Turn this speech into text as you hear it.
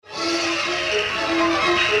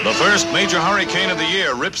The first major hurricane of the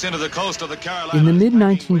year rips into the coast of the Carolinas. In the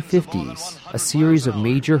mid-1950s, a series of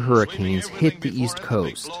major hurricanes hit the East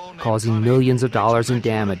Coast, causing millions of dollars in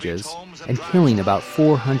damages and killing about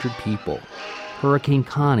 400 people. Hurricane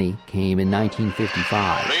Connie came in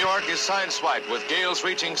 1955. New York is sideswiped with gales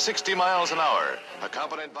reaching 60 miles an hour,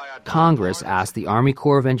 accompanied by a... Congress asked the Army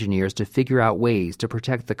Corps of Engineers to figure out ways to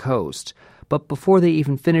protect the coast. But before they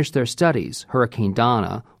even finished their studies, Hurricane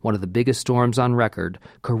Donna, one of the biggest storms on record,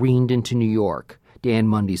 careened into New York. Dan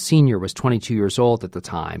Mundy Sr. was 22 years old at the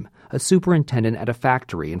time, a superintendent at a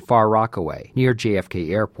factory in Far Rockaway, near JFK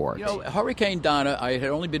Airport. You know, Hurricane Donna, I had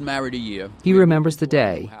only been married a year. He remembers the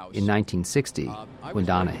day in 1960 when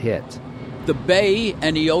Donna hit. The bay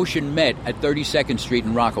and the ocean met at 32nd Street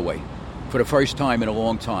in Rockaway for the first time in a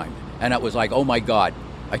long time. And it was like, oh, my God.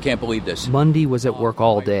 I can't believe this. Mundy was at work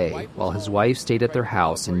all day while his wife stayed at their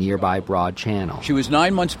house in nearby Broad Channel. She was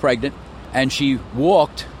 9 months pregnant, and she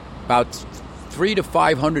walked about 300 to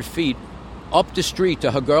 500 feet up the street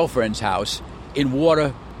to her girlfriend's house in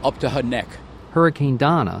water up to her neck. Hurricane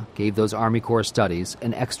Donna gave those Army Corps studies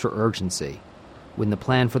an extra urgency. When the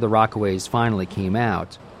plan for the Rockaways finally came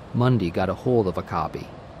out, Mundy got a hold of a copy.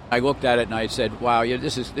 I looked at it and I said, wow,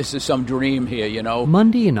 this is some dream here, you know.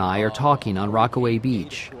 Mundy and I are talking on Rockaway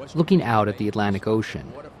Beach, looking out at the Atlantic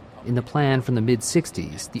Ocean. In the plan from the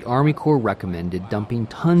mid-60s, the Army Corps recommended dumping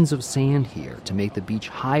tons of sand here to make the beach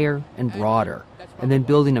higher and broader, and then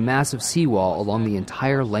building a massive seawall along the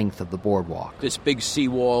entire length of the boardwalk. This big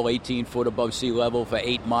seawall, 18 foot above sea level for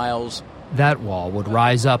 8 miles. That wall would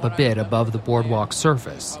rise up a bit above the boardwalk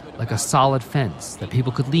surface, like a solid fence that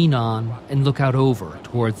people could lean on and look out over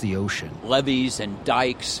towards the ocean. Levees and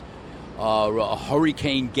dikes, a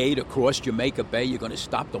hurricane gate across Jamaica Bay. You're going to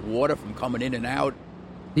stop the water from coming in and out.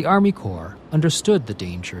 The Army Corps understood the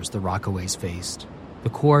dangers the Rockaways faced. The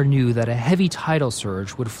Corps knew that a heavy tidal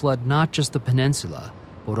surge would flood not just the peninsula,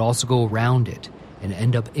 but would also go around it and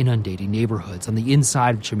end up inundating neighborhoods on the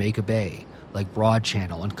inside of Jamaica Bay, like Broad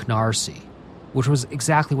Channel and Canarsie, which was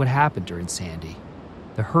exactly what happened during Sandy.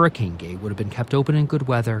 The hurricane gate would have been kept open in good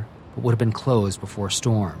weather, but would have been closed before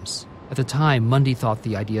storms. At the time, Mundy thought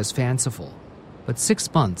the idea was fanciful, but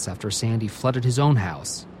 6 months after Sandy flooded his own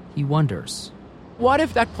house, he wonders, what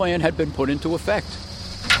if that plan had been put into effect?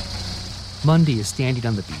 Mundy is standing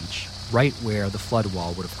on the beach, right where the flood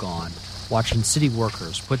wall would have gone, watching city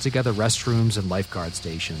workers put together restrooms and lifeguard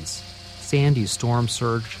stations. Sandy's storm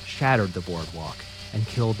surge shattered the boardwalk and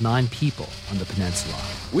killed 9 people on the peninsula.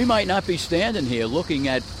 We might not be standing here looking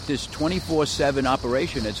at this 24/7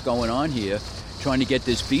 operation that's going on here, trying to get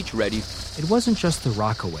this beach ready. It wasn't just the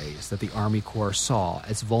Rockaways that the Army Corps saw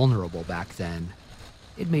as vulnerable back then.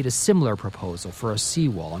 It made a similar proposal for a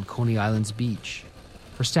seawall on Coney Island's beach.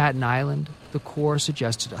 For Staten Island, the Corps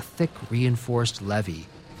suggested a thick reinforced levee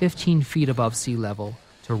 15 feet above sea level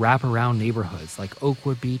to wrap around neighborhoods like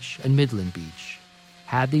Oakwood Beach and Midland Beach.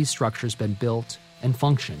 Had these structures been built and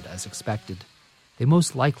functioned as expected, they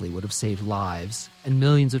most likely would have saved lives and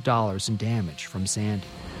millions of dollars in damage from Sandy.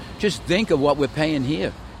 Just think of what we're paying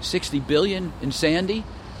here. $60 billion in Sandy?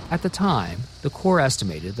 At the time, the Corps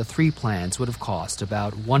estimated the 3 plans would have cost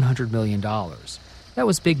about $100 million. That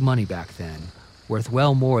was big money back then, worth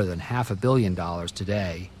well more than $500 million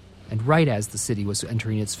today, and right as the city was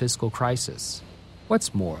entering its fiscal crisis.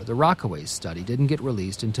 What's more, the Rockaways study didn't get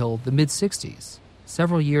released until the mid-60s,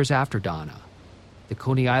 several years after Donna. The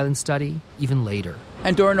Coney Island study, even later.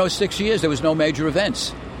 And during those 6 years, there was no major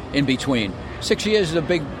events in between. 6 years is a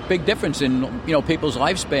big difference in, people's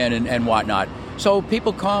lifespan and whatnot. So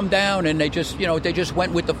people calmed down and they just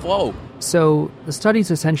went with the flow. So the studies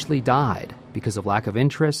essentially died because of lack of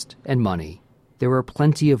interest and money. There were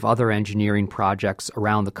plenty of other engineering projects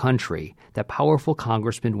around the country that powerful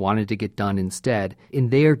congressmen wanted to get done instead in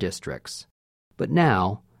their districts. But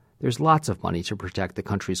now, there's lots of money to protect the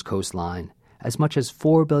country's coastline, as much as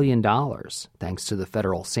 $4 billion, thanks to the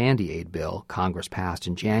federal Sandy Aid bill Congress passed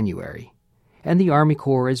in January. And the Army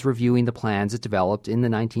Corps is reviewing the plans it developed in the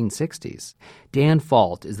 1960s. Dan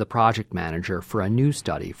Fault is the project manager for a new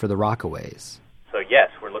study for the Rockaways. So yes,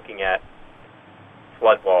 we're looking at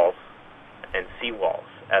flood walls and seawalls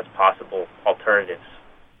as possible alternatives.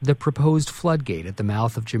 The proposed floodgate at the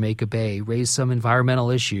mouth of Jamaica Bay raised some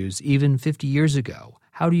environmental issues even 50 years ago.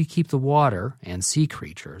 How do you keep the water and sea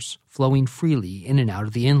creatures flowing freely in and out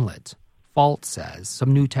of the inlet? Fault says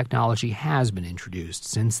some new technology has been introduced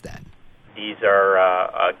since then. These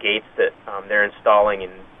are gates that they're installing in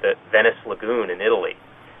the Venice Lagoon in Italy.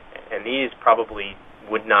 And these probably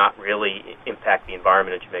would not really impact the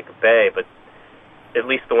environment of Jamaica Bay, but at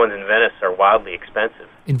least the ones in Venice, are wildly expensive.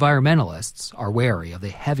 Environmentalists are wary of the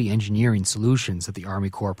heavy engineering solutions that the Army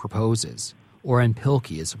Corps proposes. Orrin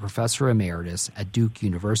Pilkey is a professor emeritus at Duke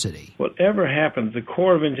University. Whatever happens, the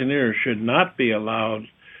Corps of Engineers should not be allowed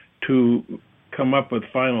to come up with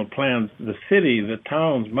final plans. The city, the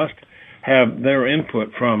towns must have their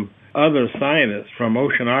input from other scientists, from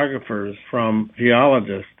oceanographers, from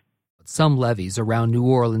geologists. Some levees around New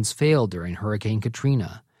Orleans failed during Hurricane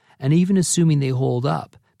Katrina, and even assuming they hold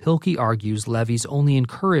up, Pilkey argues levees only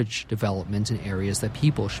encourage development in areas that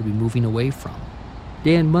people should be moving away from.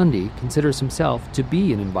 Dan Mundy considers himself to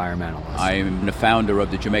be an environmentalist. I am the founder of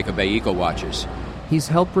the Jamaica Bay Eco Watches. He's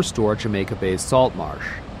helped restore Jamaica Bay's salt marsh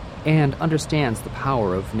and understands the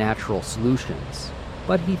power of natural solutions.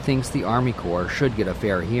 But he thinks the Army Corps should get a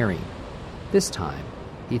fair hearing. This time,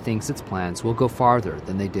 he thinks its plans will go farther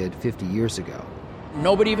than they did 50 years ago.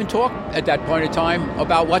 Nobody even talked at that point in time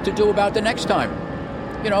about what to do about the next time.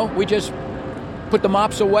 We just put the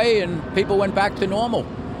mops away and people went back to normal.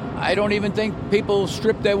 I don't even think people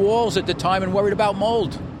stripped their walls at the time and worried about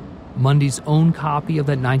mold. Mundy's own copy of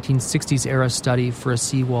that 1960s-era study for a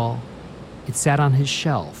seawall, it sat on his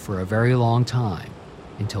shelf for a very long time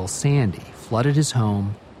until Sandy flooded his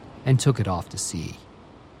home and took it off to sea.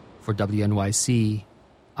 For WNYC,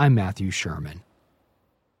 I'm Matthew Sherman.